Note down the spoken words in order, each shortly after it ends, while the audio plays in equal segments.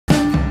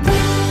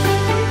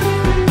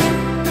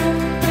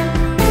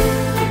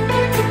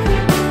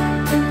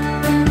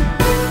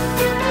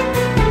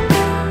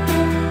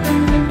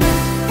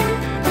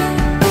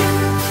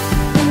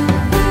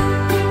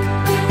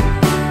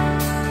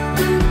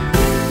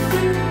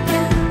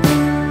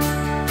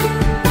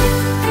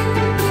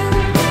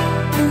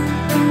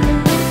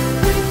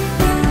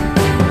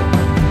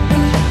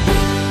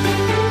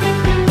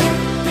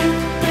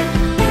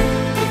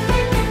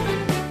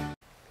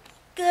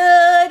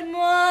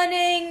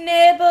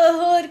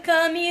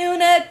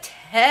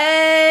Hey!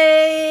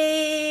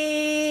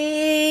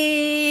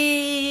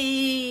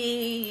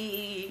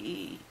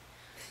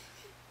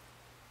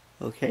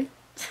 Okay.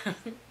 I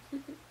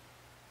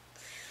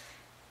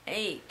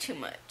ate too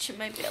much and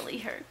my belly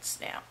hurts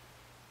now.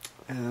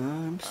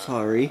 I'm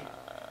sorry.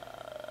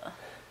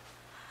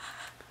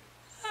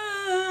 You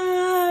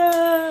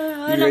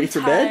ready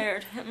for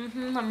bed?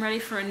 I'm ready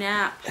for a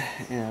nap.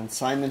 And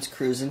Simon's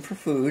cruising for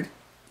food.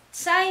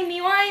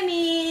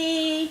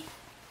 Simey-wimey!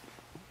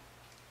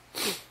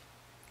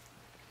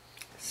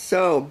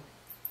 So,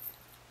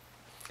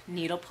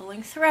 Needle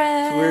pulling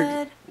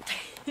thread.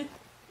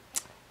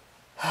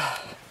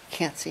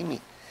 Can't see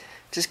me.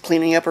 Just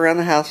cleaning up around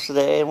the house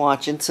today and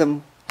watching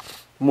some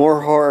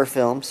more horror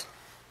films.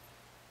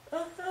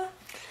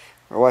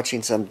 We're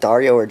watching some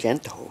Dario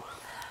Argento.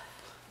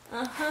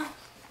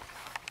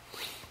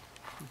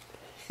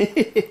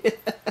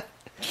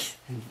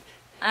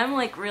 I'm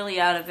like really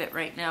out of it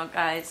right now,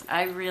 guys.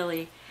 I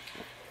really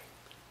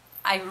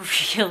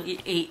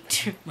ate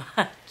too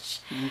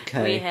much.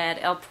 Okay. We had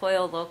El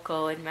Pollo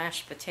Loco and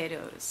mashed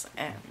potatoes,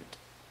 and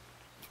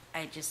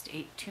I just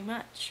ate too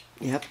much.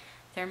 Yep.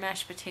 Their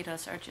mashed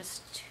potatoes are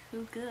just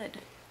too good.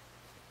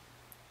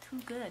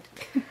 Too good.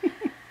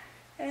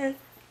 I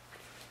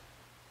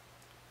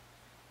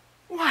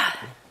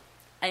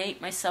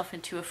ate myself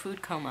into a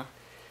food coma.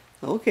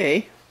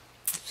 Okay.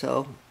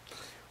 So,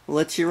 we'll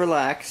let you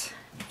relax.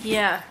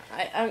 Yeah,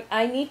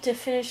 I need to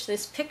finish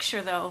this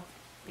picture though,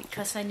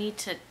 because I need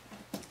to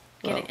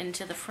get it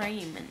into the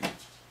frame. And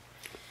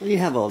You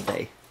have all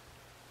day.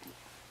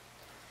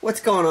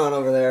 What's going on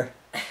over there?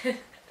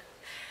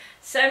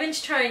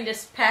 Simon's trying to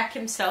pack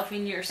himself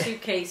in your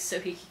suitcase so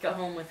he can go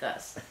home with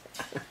us.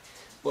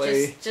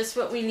 Boy. Just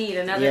what we need,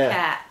 another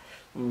cat.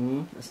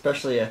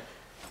 Especially a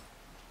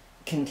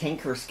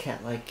cantankerous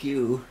cat like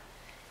you.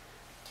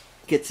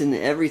 Gets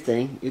into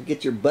everything. You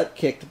get your butt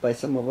kicked by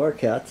some of our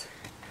cats.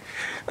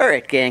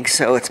 Alright gang,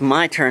 so it's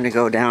my turn to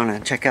go down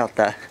and check out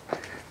the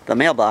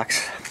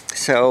mailbox.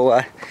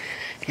 So,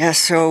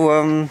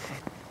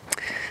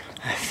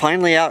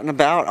 finally out and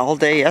about all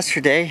day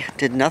yesterday.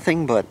 Did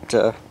nothing but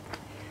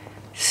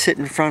sit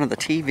in front of the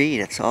TV.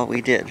 That's all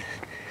we did.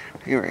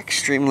 We were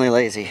extremely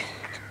lazy.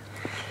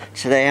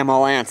 Today I'm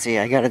all antsy.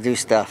 I gotta do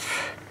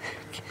stuff.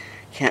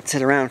 Can't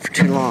sit around for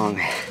too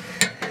long.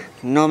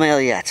 No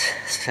mail yet.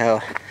 So,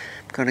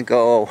 I'm gonna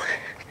go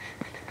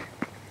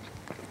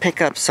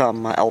pick up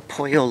some El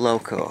Pollo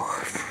Loco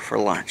for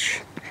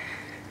lunch.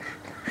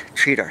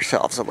 Treat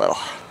ourselves a little.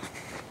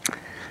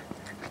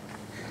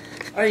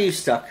 Are you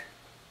stuck?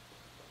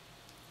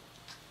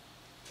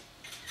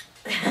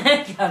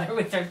 Got her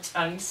with her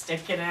tongue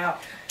sticking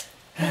out.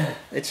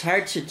 It's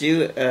hard to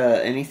do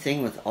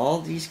anything with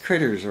all these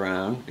critters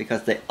around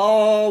because they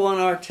all want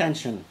our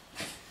attention.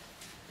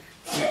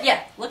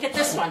 Yeah, look at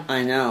this one.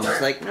 I know.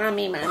 It's like,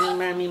 mommy, mommy,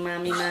 mommy,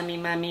 mommy, mommy,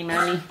 mommy,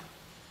 mommy.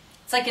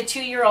 It's like a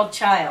 2-year-old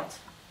child.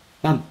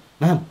 Mom,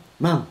 mom,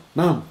 mom,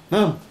 mom,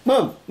 mom,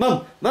 mom,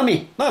 mom,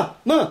 mommy, mom,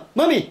 mom,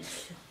 mommy.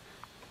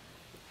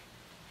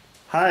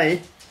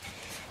 Hi.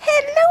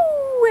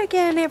 Hello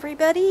again,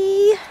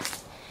 everybody.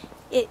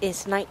 It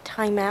is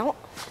nighttime out.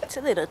 It's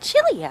a little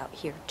chilly out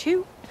here,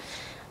 too.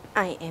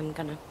 I am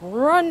gonna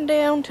run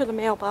down to the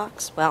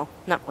mailbox. Well,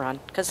 not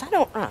run, because I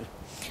don't run.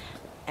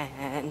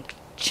 And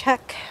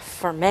check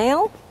for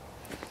mail.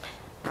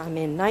 I'm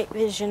in night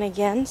vision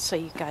again, so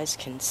you guys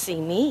can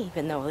see me,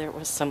 even though there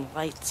was some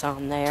lights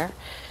on there.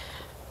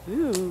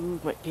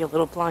 Ooh, might be a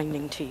little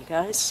blinding to you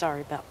guys.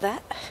 Sorry about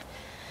that.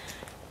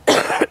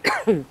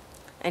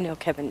 I know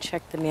Kevin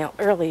checked the mail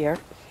earlier.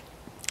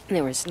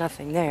 There was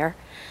nothing there,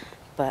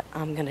 but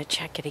I'm going to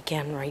check it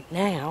again right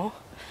now.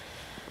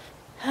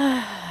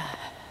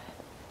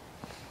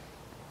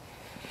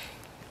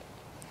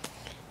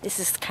 This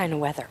is the kind of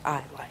weather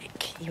I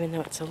like. Even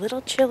though it's a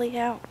little chilly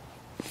out,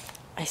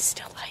 I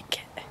still like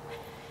it.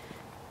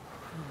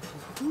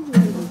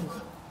 Ooh.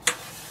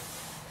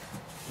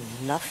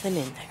 Nothing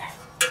in there.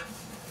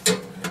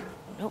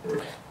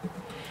 Nope.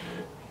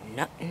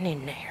 Nothing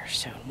in there,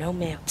 so no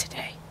mail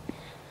today.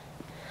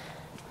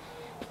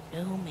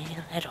 No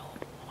mail at all.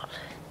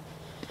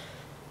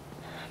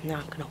 I'm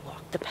not going to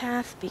walk the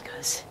path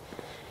because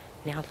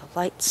now the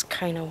lights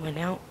kind of went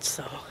out,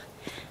 so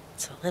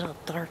it's a little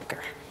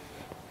darker.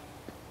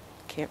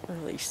 Can't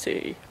really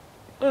see.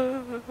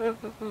 Trip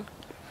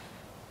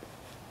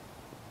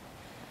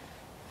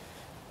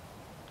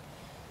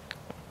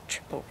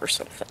over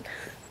something.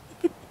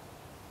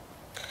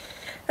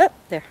 Oh,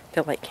 there,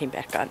 the light came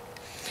back on.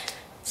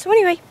 So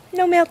anyway,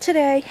 no mail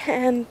today,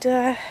 and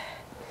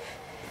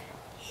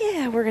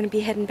yeah, we're gonna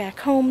be heading back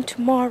home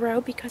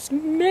tomorrow because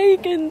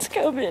Megan's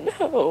coming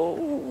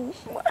home.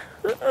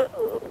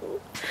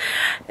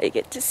 I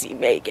get to see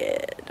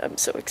Megan. I'm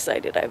so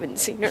excited. I haven't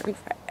seen her in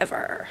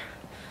forever.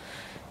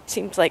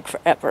 Seems like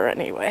forever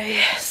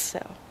anyway.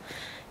 So,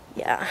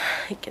 yeah,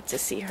 I get to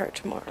see her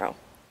tomorrow.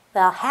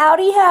 Well,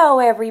 howdy ho,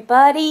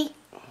 everybody.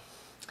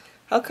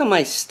 How come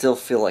I still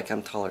feel like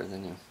I'm taller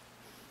than you?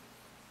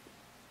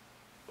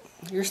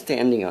 You're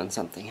standing on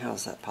something. How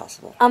is that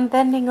possible? I'm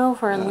bending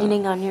over and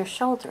leaning on your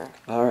shoulder.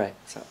 Alright,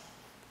 so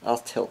I'll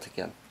tilt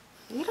again.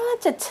 You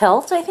don't have to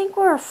tilt. I think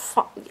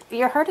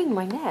you're hurting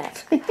my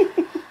neck.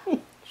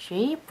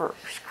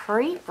 Jeepers,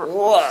 creepers.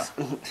 What?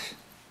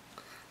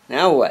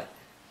 Now what?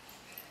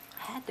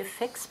 I had to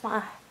fix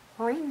my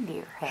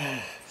reindeer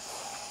head.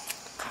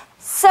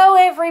 So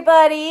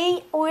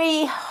everybody,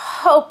 we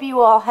hope you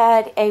all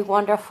had a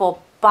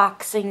wonderful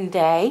Boxing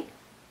Day.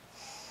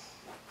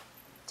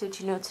 Did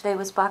you know today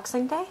was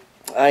Boxing Day?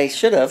 I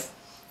should have.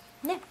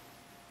 Yeah.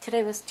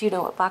 Today was, do you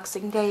know what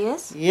Boxing Day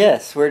is?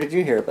 Yes, where did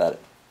you hear about it?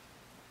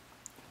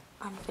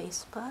 On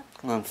Facebook.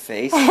 On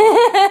Face?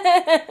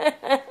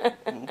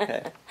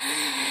 Okay.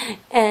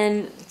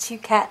 And 2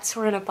 cats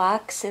were in a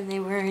box and they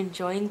were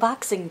enjoying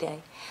Boxing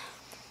Day.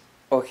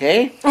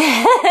 Okay.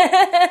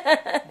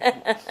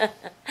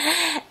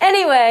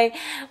 Anyway,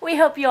 we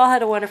hope you all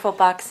had a wonderful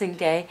Boxing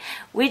Day.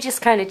 We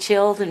just kind of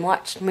chilled and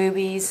watched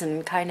movies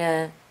and kind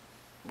of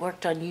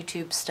worked on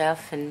YouTube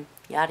stuff and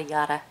yada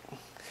yada.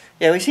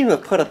 Yeah, we seem to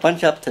have put a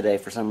bunch up today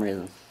for some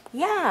reason.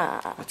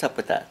 Yeah. What's up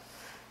with that?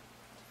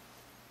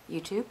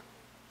 YouTube?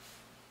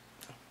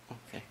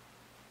 Okay.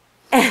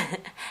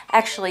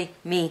 Actually,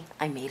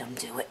 I made them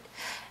do it.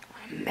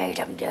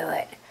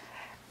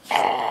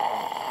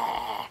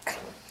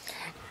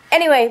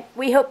 Anyway,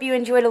 we hope you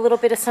enjoyed a little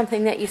bit of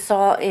something that you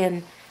saw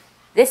in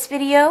this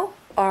video,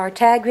 our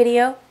tag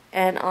video,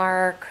 and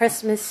our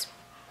Christmas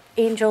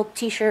Angel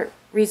t-shirt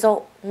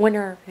result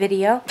winner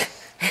video.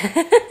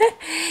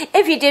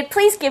 If you did,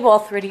 please give all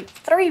three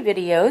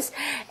videos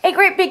a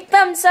great big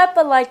thumbs up,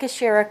 a like, a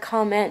share, a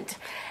comment,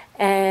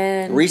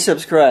 and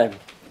resubscribe.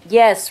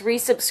 Yes,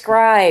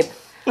 resubscribe.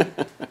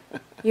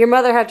 Your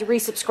mother had to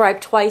resubscribe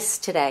twice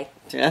today.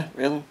 Yeah,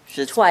 really?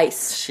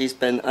 Twice. She's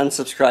been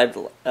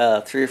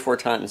unsubscribed 3 or 4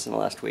 times in the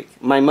last week.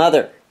 My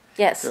mother.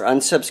 Yes. They're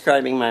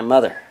unsubscribing my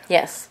mother.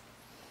 Yes.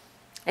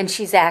 And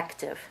she's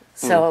active.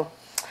 So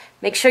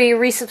make sure you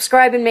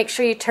resubscribe and make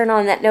sure you turn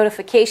on that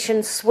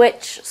notification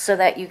switch so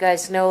that you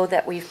guys know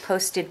that we've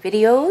posted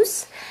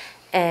videos.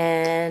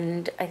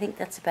 And I think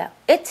that's about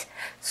it.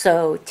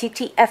 So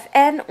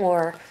TTFN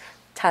or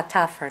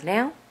ta-ta for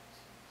now.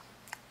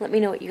 Let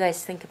me know what you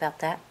guys think about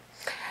that.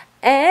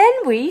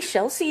 And we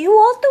shall see you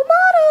all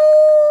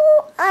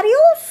tomorrow.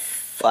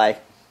 Adios. Bye.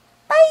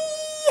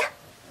 Bye.